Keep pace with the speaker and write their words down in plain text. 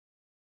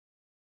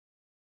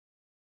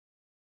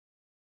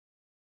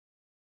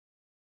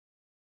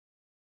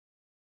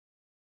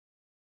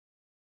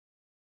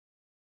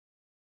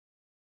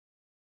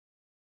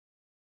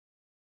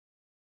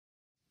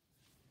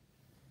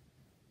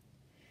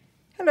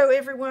Hello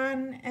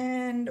everyone,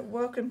 and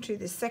welcome to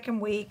the second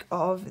week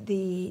of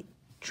the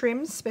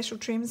trims, special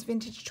trims,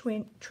 vintage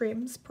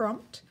trims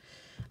prompt.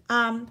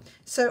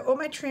 So all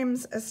my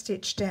trims are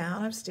stitched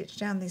down. I've stitched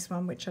down this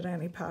one, which I'd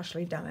only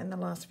partially done in the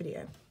last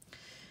video.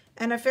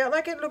 And I felt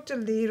like it looked a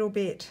little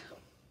bit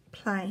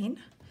plain.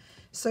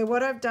 So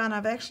what I've done,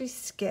 I've actually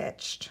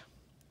sketched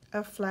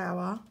a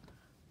flower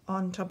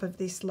on top of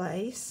this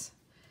lace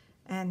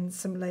and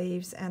some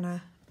leaves and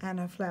a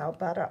flower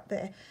bud up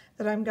there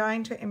that I'm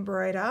going to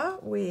embroider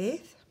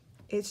with.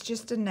 It's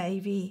just a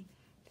navy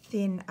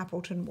thin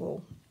Appleton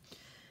wool.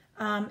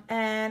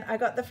 And I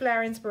got the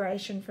flower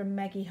inspiration from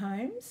Maggie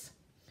Holmes,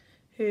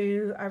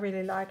 who I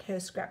really like her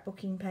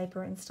scrapbooking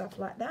paper and stuff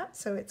like that.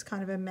 So it's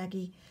kind of a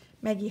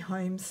Maggie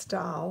Holmes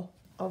style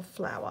of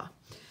flower.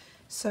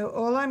 So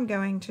all I'm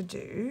going to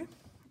do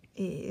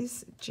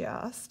is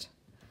just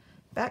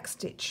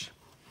backstitch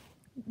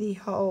the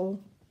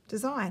whole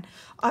design.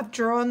 I've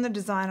drawn the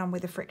design on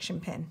with a friction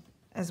pen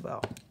as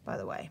well, by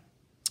the way.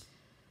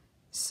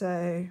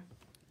 So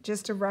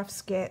just a rough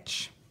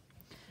sketch.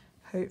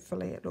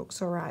 Hopefully it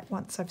looks all right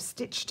once I've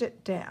stitched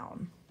it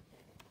down.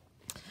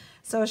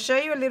 So I'll show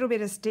you a little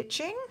bit of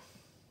stitching,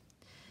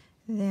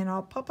 then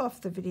I'll pop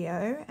off the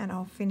video and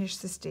I'll finish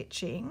the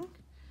stitching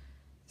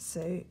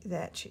so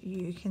that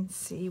you can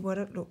see what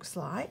it looks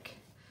like.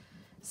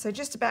 So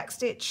just a back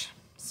stitch,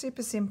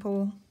 super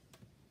simple.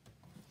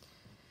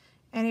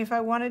 And if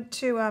I wanted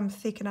to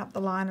thicken up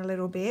the line a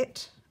little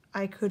bit,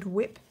 I could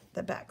whip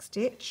the back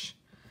stitch.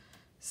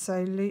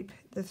 So loop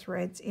the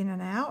threads in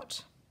and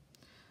out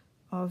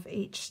of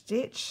each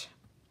stitch,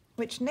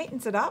 which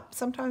neatens it up.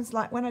 Sometimes,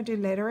 like when I do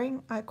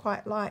lettering, I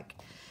quite like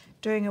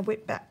doing a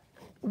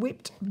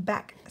whipped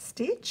back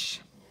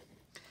stitch.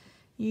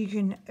 You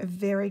can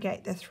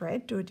variegate the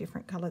thread, do a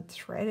different coloured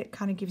thread. It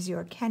kind of gives you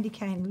a candy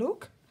cane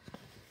look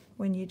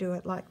when you do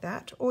it like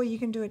that. Or you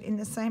can do it in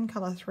the same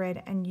colour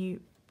thread and you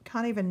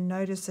can't even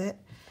notice it,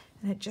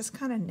 and it just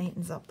kind of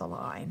neatens up the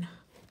line.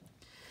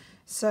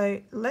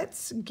 So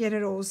let's get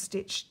it all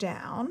stitched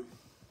down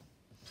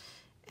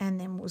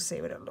and then we'll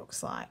see what it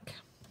looks like.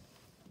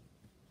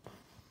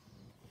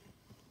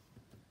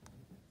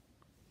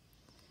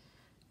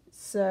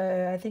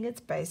 So I think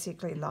it's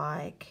basically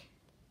like,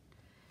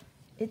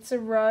 it's a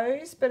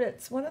rose, but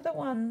it's one of the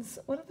ones,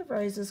 what are the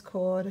roses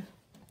called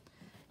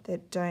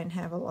that don't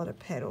have a lot of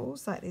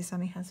petals? Like this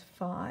only has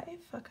 5,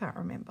 I can't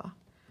remember.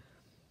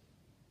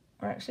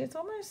 Or actually it's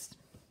almost,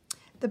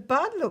 the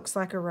bud looks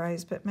like a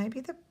rose, but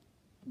maybe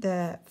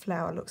the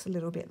flower looks a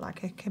little bit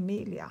like a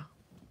camellia.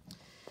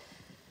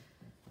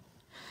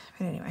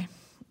 But anyway,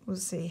 we'll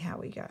see how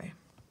we go.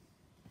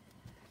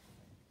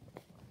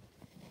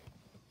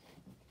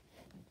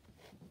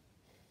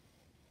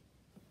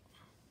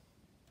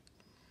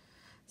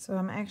 So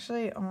I'm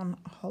actually on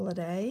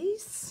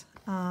holidays,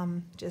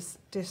 just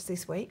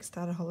this week,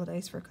 started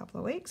holidays for a couple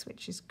of weeks,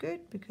 which is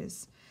good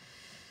because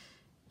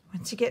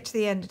once you get to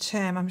the end of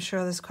term, I'm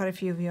sure there's quite a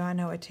few of you I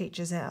know are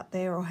teachers out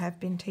there or have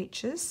been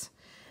teachers.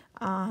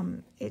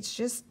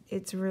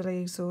 It's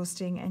really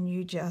exhausting and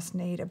you just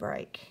need a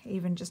break,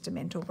 even just a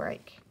mental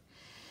break.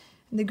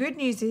 And the good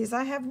news is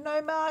I have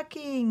no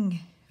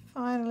marking.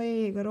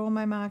 Finally, got all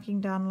my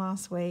marking done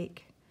last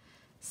week,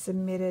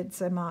 submitted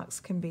so marks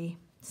can be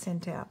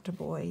sent out to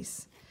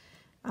boys,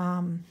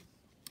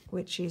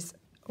 which is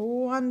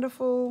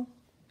wonderful.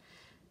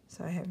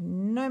 So I have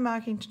no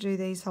marking to do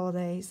these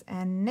holidays,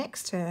 and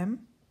next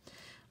term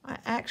I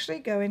actually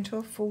go into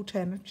a full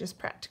term of just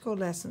practical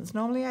lessons.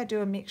 Normally I do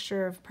a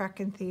mixture of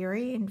prac and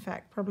theory, in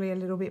fact probably a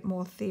little bit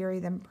more theory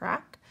than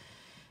prac,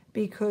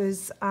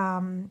 because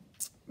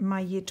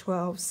my year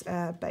 12s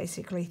are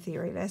basically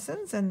theory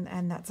lessons,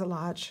 and that's a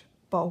large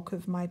bulk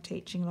of my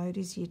teaching load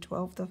is year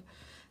 12,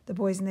 the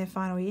boys in their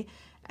final year,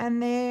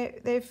 and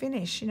they're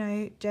finished. You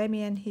know,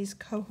 Jamie and his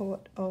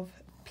cohort of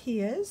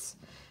peers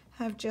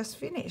have just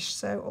finished,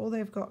 so all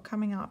they've got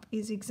coming up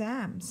is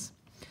exams.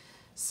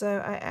 So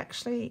I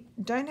actually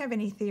don't have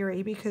any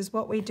theory, because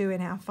what we do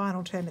in our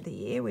final term of the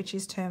year, which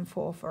is term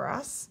 4 for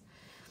us,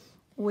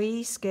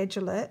 we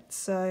schedule it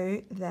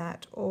so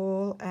that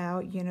all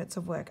our units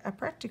of work are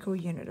practical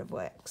unit of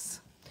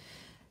works,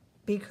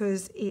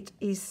 because it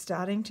is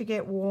starting to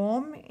get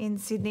warm in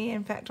Sydney.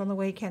 In fact, on the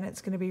weekend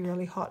it's going to be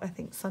really hot. I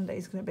think Sunday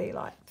is going to be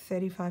like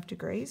 35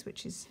 degrees,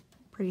 which is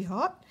pretty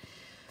hot.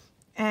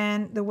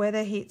 And the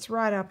weather heats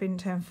right up in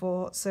term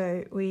 4,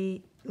 so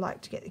we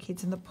like to get the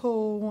kids in the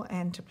pool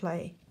and to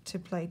play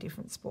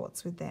different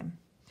sports with them.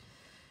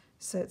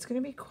 So it's going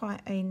to be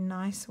quite a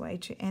nice way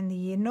to end the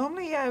year.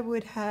 Normally I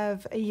would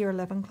have a year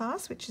 11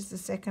 class, which is the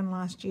second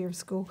last year of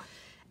school,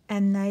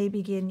 and they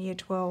begin year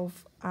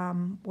 12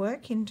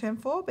 work in term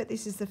 4, but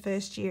this is the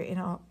first year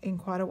in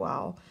quite a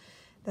while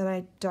that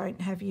I don't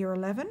have year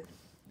 11.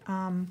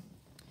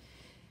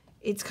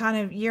 It's kind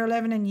of year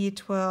 11 and year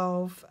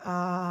 12,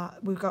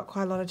 we've got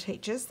quite a lot of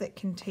teachers that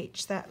can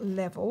teach that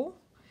level,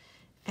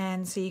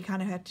 and so you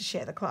kind of have to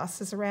share the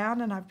classes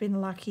around, and I've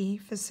been lucky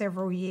for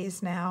several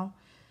years now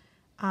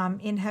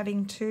in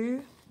having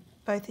 2,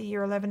 both a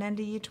year 11 and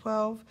a year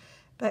 12,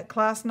 but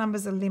class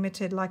numbers are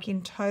limited. Like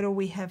in total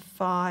we have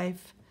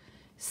 5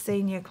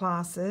 senior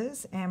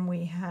classes, and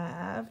we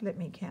have, let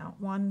me count,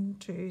 1,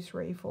 2,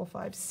 3, 4,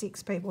 5,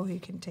 6 people who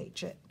can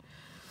teach it,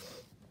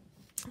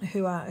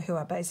 who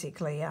are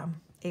basically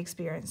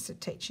experienced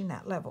at teaching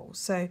that level.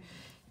 So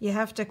you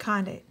have to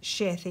kind of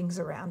share things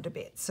around a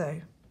bit. So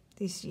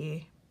this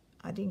year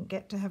I didn't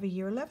get to have a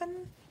year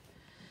 11,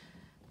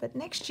 but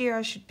next year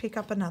I should pick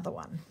up another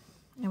one.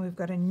 And we've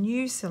got a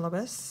new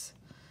syllabus.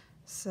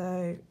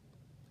 So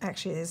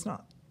actually there's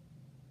not,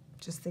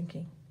 just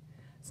thinking,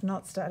 it's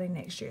not starting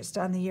next year, it's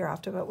starting the year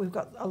after, but we've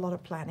got a lot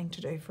of planning to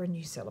do for a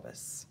new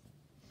syllabus.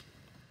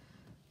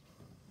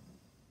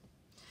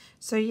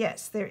 So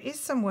yes, there is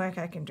some work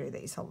I can do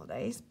these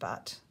holidays,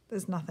 but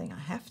there's nothing I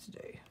have to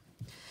do.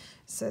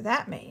 So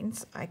that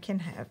means I can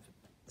have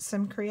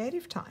some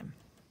creative time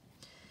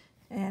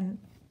and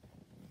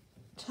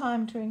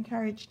time to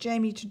encourage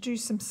Jamie to do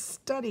some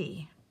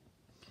study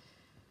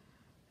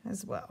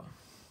as well.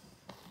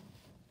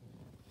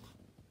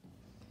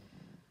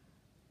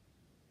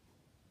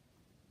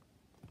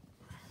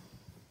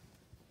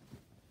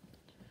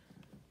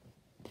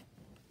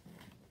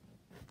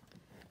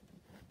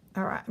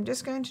 All right, I'm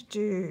just going to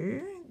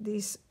do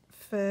this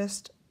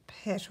first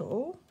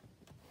petal,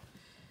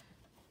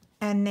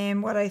 and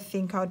then what I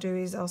think I'll do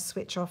is I'll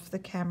switch off the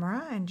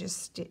camera and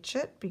just stitch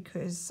it,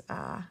 because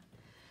I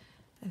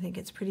think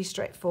it's pretty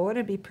straightforward.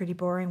 It'd be pretty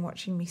boring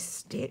watching me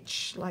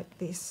stitch like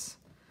this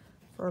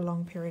for a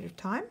long period of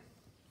time.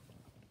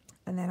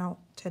 And then I'll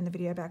turn the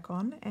video back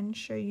on and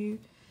show you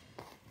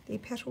the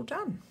petal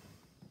done.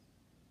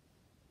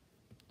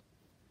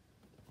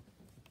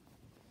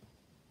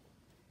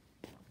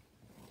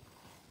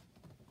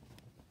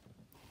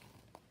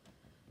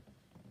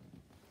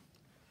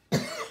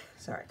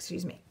 Sorry,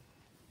 excuse me.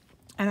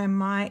 And I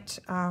might,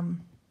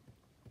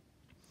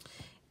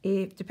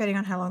 depending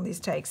on how long this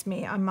takes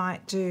me, I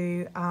might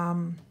do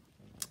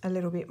a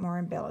little bit more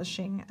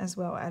embellishing as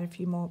well, add a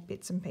few more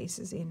bits and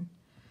pieces in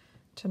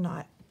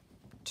tonight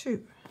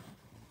too.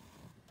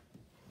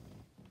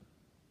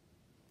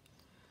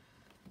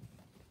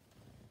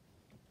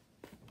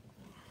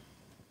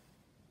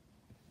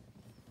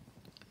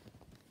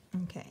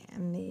 Okay,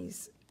 and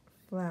these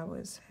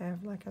flowers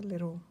have like a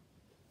little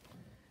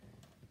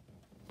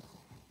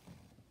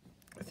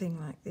thing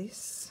like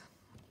this.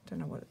 Don't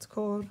know what it's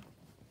called.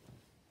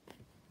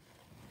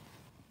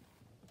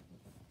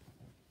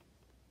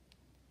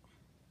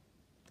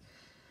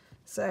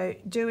 So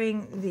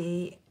doing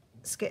the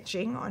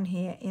sketching on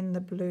here in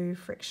the blue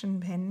friction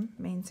pen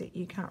means that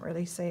you can't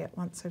really see it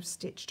once I've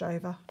stitched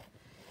over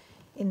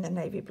in the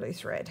navy blue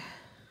thread.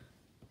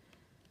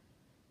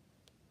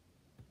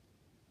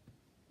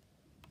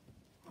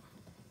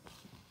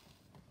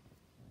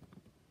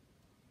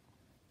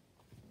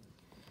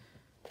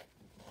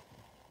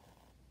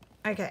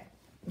 Okay,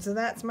 so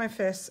that's my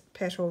first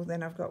petal.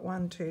 Then I've got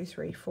 1, 2,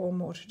 3, 4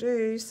 more to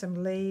do.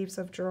 Some leaves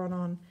I've drawn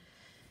on,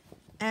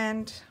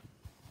 and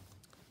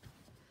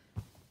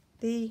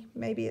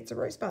maybe it's a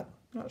rosebud,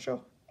 not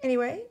sure.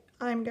 Anyway,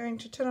 I'm going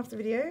to turn off the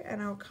video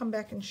and I'll come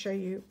back and show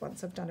you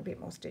once I've done a bit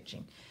more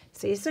stitching.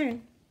 See you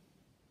soon.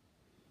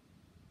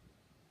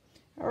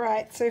 All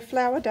right, so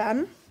flower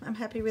done. I'm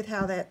happy with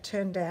how that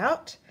turned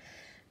out.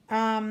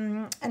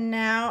 And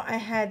now I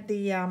had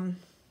the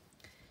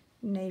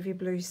navy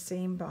blue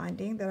seam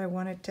binding that I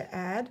wanted to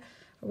add.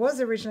 I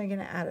was originally going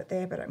to add it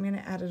there, but I'm going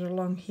to add it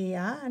along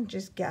here and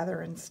just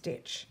gather and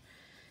stitch.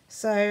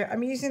 So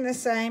I'm using the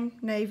same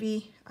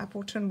navy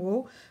Appleton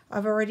wool.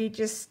 I've already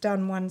just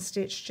done one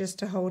stitch just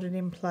to hold it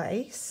in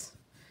place.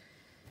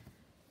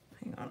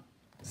 Hang on,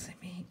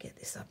 let me get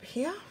this up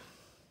here.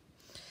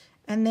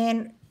 And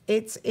then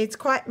it's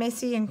quite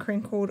messy and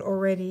crinkled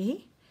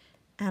already,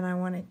 and I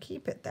want to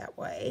keep it that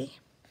way,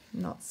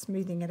 not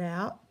smoothing it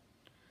out.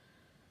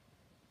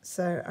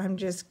 So I'm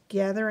just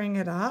gathering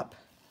it up,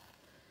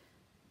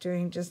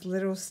 doing just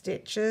little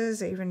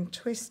stitches, even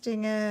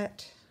twisting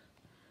it.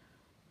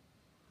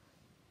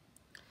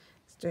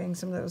 It's doing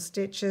some little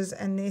stitches,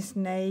 and this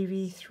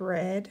navy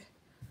thread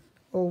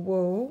or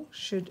wool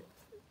should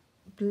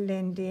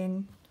blend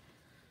in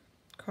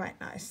quite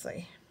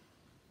nicely.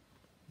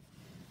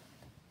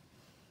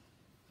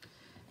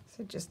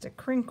 So just a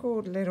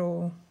crinkled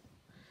little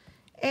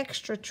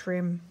extra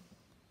trim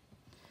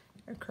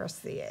across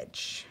the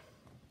edge.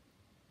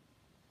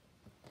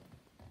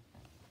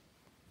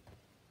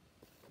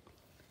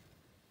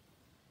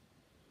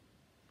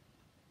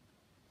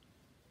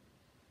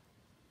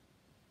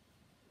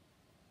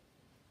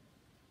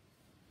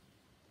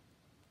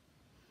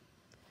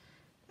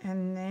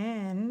 And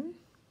then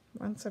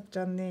once I've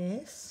done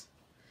this,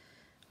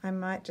 I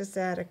might just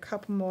add a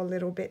couple more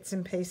little bits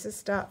and pieces,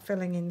 start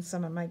filling in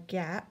some of my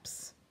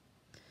gaps,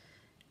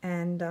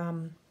 and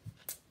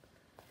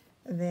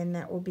then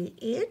that will be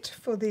it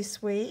for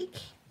this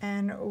week,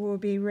 and we'll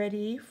be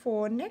ready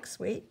for next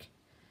week,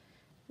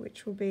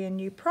 which will be a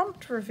new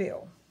prompt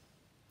reveal.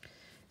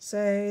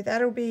 So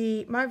that'll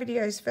be my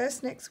videos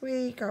first next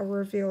week. I'll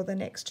reveal the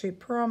next 2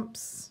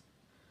 prompts,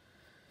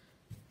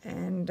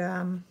 and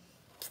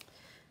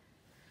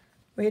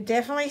we're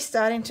definitely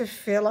starting to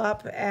fill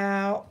up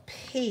our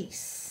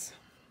piece.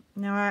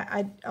 Now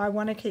I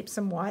want to keep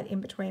some white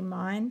in between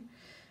mine.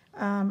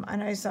 I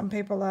know some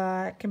people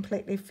are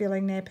completely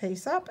filling their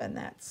piece up, and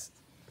that's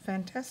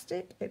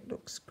fantastic. It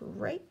looks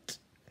great.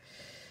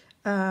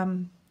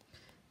 I'll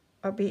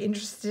be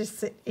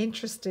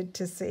interested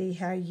to see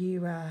how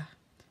you,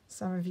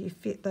 some of you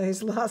fit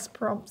those last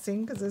prompts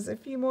in, because there's a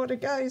few more to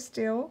go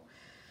still.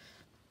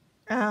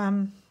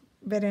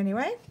 But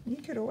anyway, you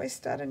could always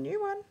start a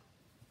new one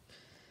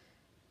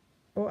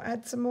or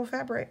add some more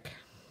fabric.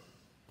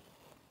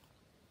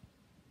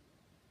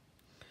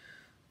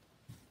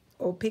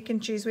 Or pick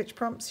and choose which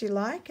prompts you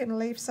like and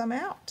leave some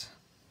out.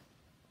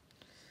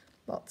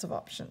 Lots of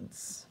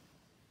options.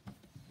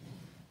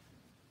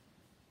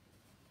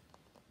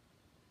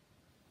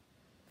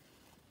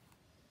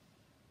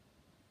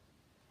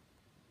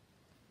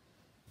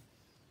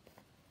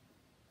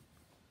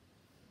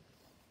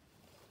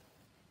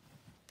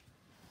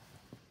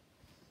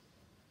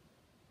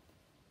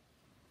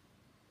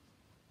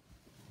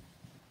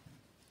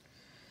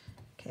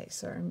 Okay,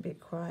 sorry, I'm a bit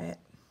quiet.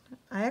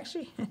 I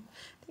actually, I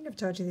think I've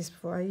told you this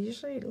before, I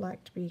usually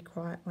like to be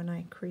quiet when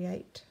I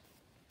create.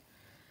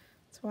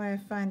 That's why I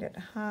find it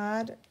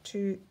hard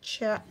to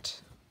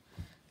chat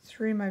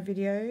through my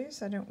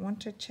videos. I don't want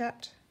to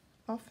chat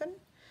often.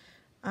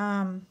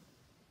 And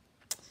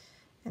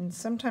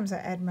sometimes I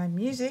add my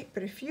music,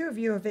 but a few of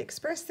you have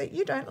expressed that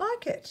you don't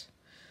like it.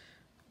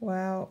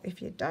 Well,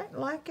 if you don't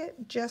like it,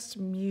 just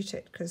mute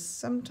it, because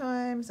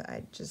sometimes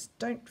I just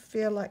don't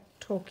feel like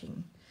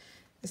talking.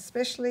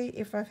 Especially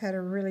if I've had a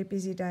really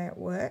busy day at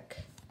work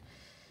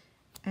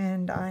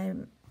and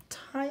I'm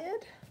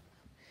tired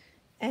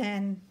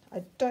and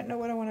I don't know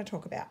what I want to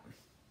talk about.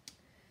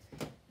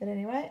 But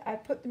anyway, I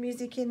put the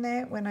music in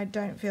there when I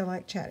don't feel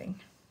like chatting.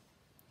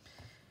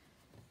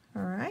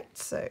 All right,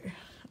 so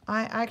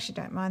I actually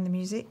don't mind the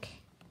music.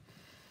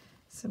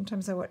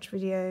 Sometimes I watch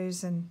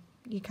videos and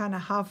you're kind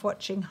of half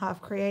watching,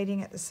 half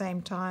creating at the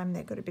same time.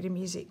 They've got a bit of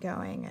music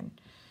going and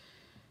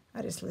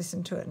I just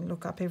listen to it and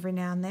look up every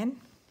now and then.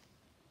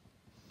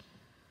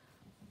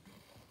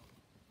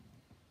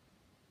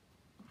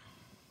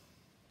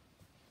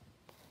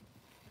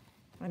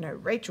 I know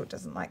Rachel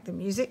doesn't like the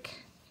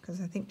music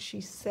because I think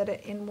she said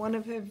it in one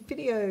of her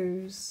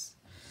videos.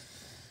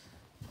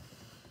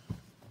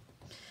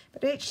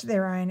 But each to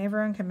their own.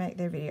 Everyone can make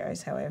their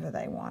videos however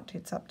they want.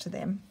 It's up to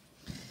them.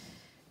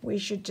 We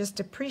should just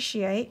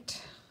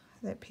appreciate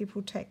that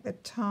people take the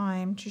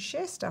time to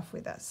share stuff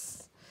with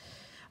us.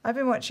 I've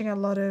been watching a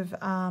lot of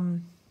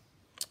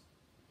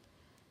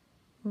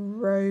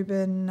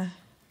Robin.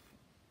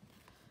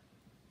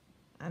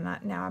 And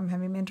now I'm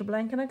having mental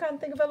blank and I can't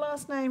think of her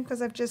last name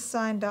because I've just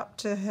signed up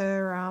to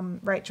her.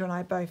 Rachel and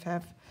I both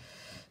have.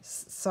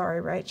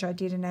 Sorry, Rach, I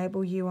did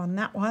enable you on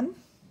that one.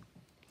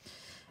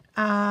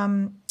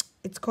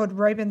 It's called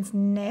Robin's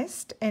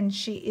Nest and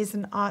she is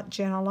an art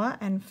journaler,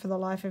 and for the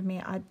life of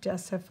me, I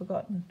just have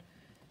forgotten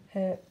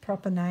her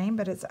proper name,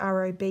 but it's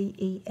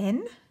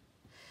R-O-B-E-N.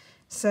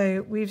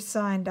 So we've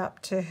signed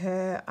up to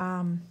her,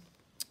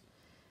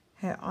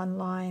 her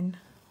online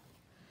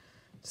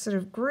sort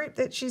of group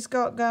that she's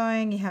got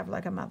going. You have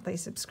like a monthly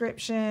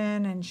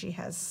subscription and she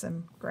has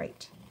some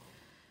great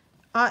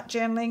art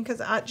journaling, because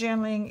art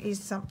journaling is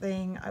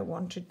something I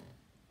want to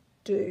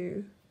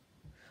do.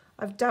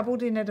 I've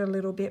dabbled in it a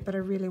little bit, but I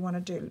really want to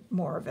do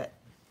more of it.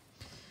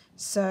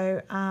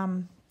 So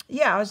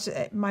yeah,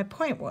 my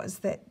point was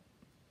that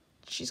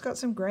she's got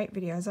some great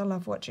videos. I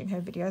love watching her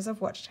videos.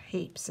 I've watched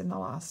heaps in the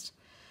last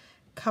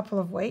couple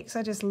of weeks.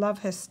 I just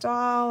love her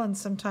style, and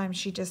sometimes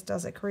she just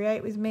does a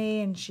create with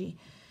me and she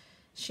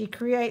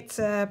creates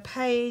a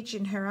page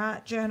in her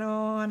art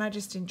journal, and I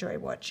just enjoy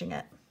watching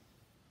it.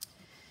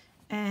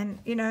 And,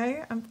 you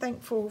know, I'm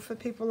thankful for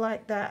people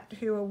like that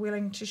who are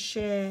willing to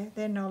share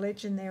their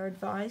knowledge and their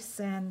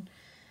advice. And,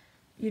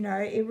 you know,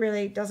 it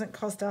really doesn't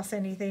cost us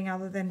anything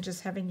other than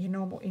just having your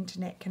normal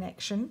internet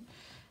connection.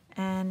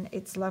 And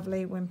it's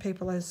lovely when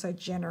people are so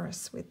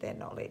generous with their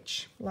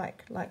knowledge,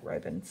 like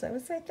Robin. So I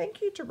would say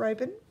thank you to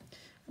Robin.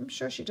 I'm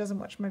sure she doesn't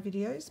watch my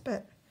videos,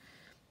 but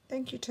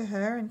thank you to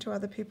her and to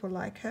other people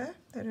like her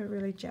that are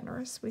really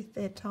generous with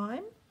their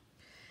time.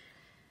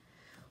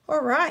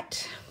 All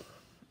right.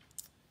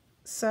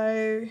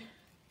 So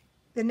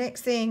the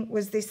next thing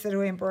was this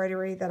little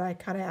embroidery that I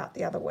cut out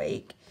the other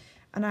week.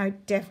 And I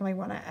definitely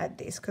want to add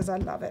this because I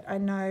love it. I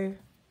know,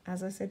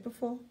 as I said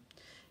before,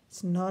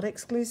 it's not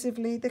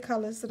exclusively the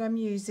colours that I'm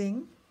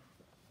using.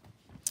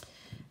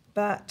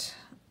 But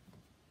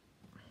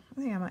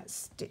I think I might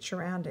stitch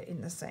around it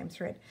in the same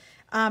thread.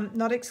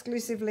 Not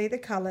exclusively the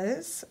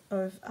colours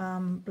of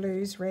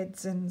blues,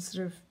 reds and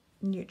sort of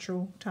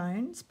neutral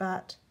tones,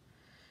 but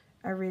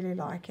I really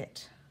like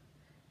it.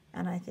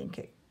 And I think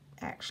it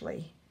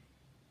actually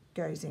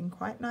goes in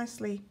quite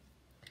nicely.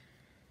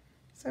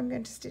 So I'm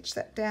going to stitch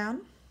that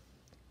down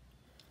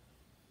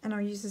and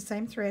I'll use the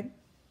same thread,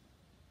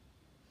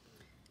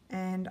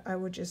 and I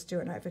will just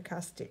do an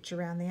overcast stitch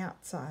around the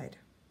outside.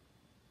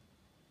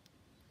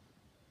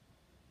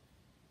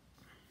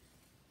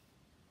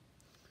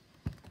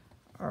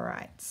 All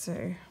right,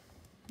 so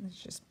let's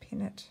just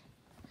pin it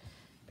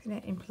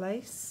in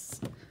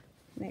place.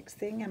 Next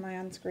thing, am I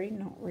on screen?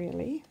 Not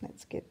really.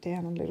 Let's get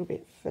down a little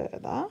bit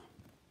further.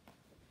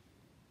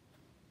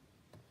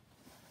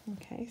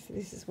 Okay, so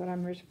this is what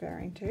I'm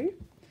referring to.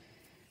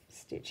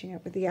 Stitching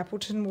it with the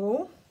Appleton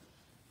wool.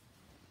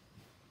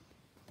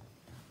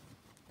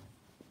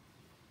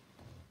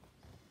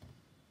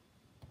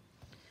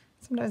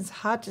 Sometimes it's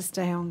hard to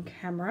stay on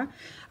camera.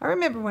 I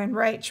remember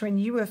when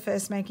you were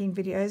first making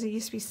videos, it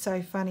used to be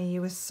so funny.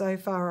 You were so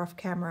far off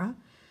camera,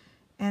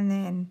 and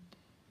then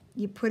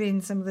you put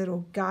in some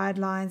little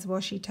guidelines,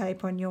 washi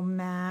tape on your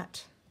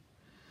mat,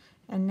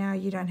 and now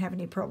you don't have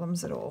any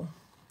problems at all.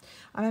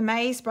 I'm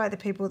amazed by the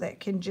people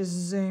that can just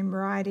zoom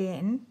right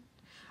in.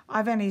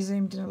 I've only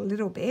zoomed in a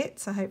little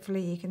bit, so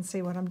hopefully you can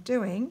see what I'm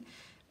doing,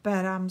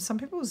 but some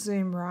people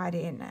zoom right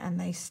in and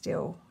they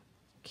still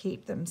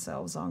keep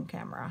themselves on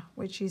camera,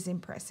 which is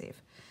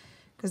impressive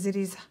because it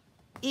is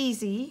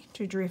easy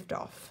to drift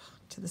off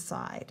to the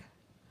side.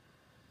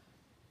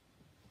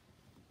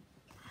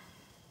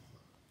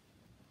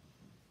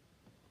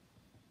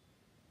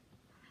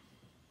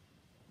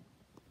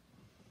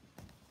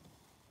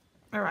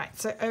 All right,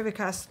 so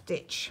overcast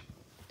stitch,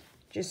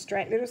 just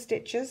straight little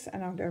stitches,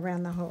 and I'll go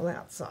around the whole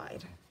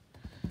outside.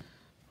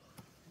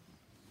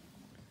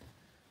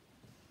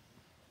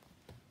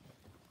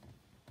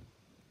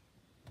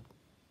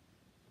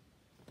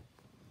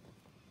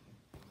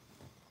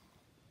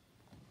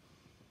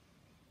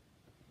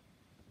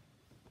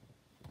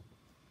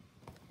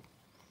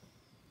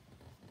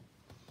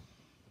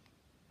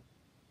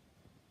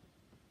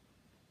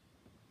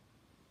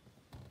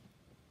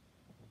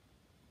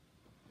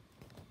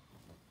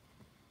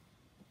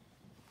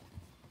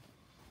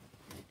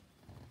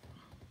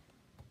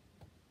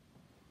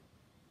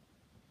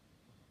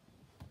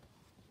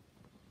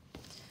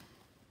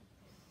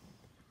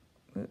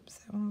 Oops,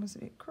 that one was a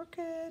bit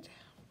crooked.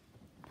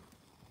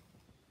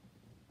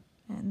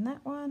 And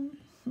that one,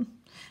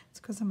 it's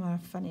because I'm on a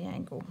funny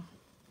angle.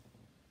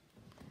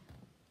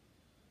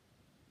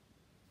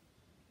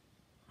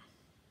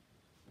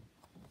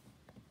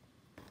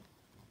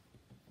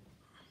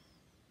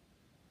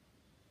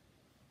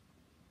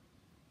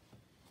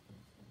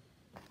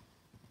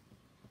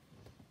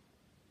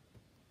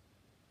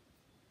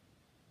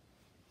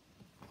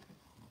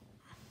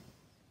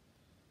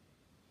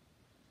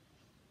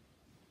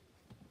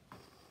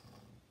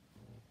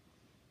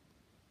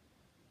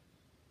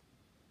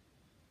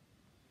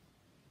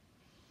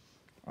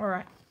 All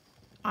right,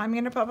 I'm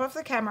going to pop off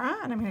the camera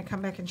and I'm going to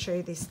come back and show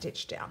you this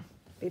stitch down.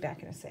 Be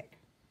back in a sec.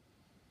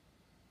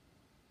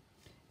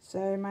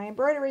 So my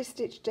embroidery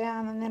stitched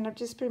down, and then I've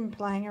just been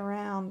playing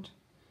around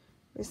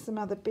with some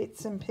other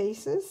bits and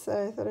pieces.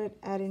 So I thought I'd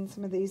add in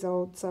some of these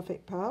old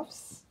Suffolk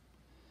puffs.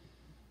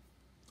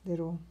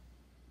 Little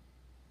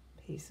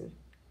piece of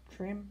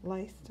trim,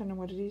 lace, don't know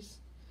what it is.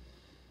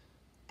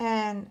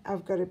 And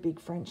I've got a big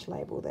French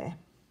label there.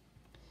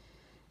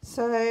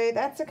 So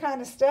that's the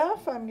kind of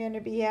stuff I'm going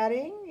to be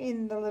adding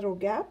in the little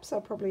gaps. I'll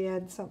probably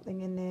add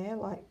something in there,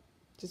 like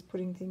just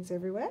putting things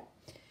everywhere.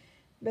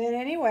 But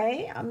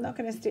anyway, I'm not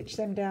going to stitch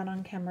them down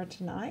on camera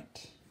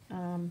tonight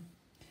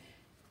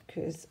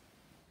because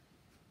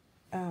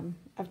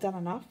I've done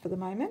enough for the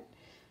moment.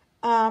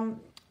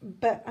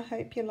 But I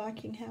hope you're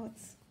liking how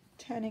it's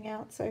turning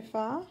out so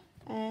far.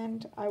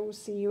 And I will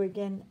see you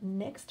again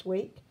next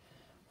week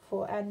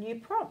for our new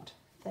prompt.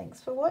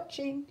 Thanks for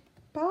watching.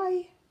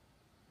 Bye.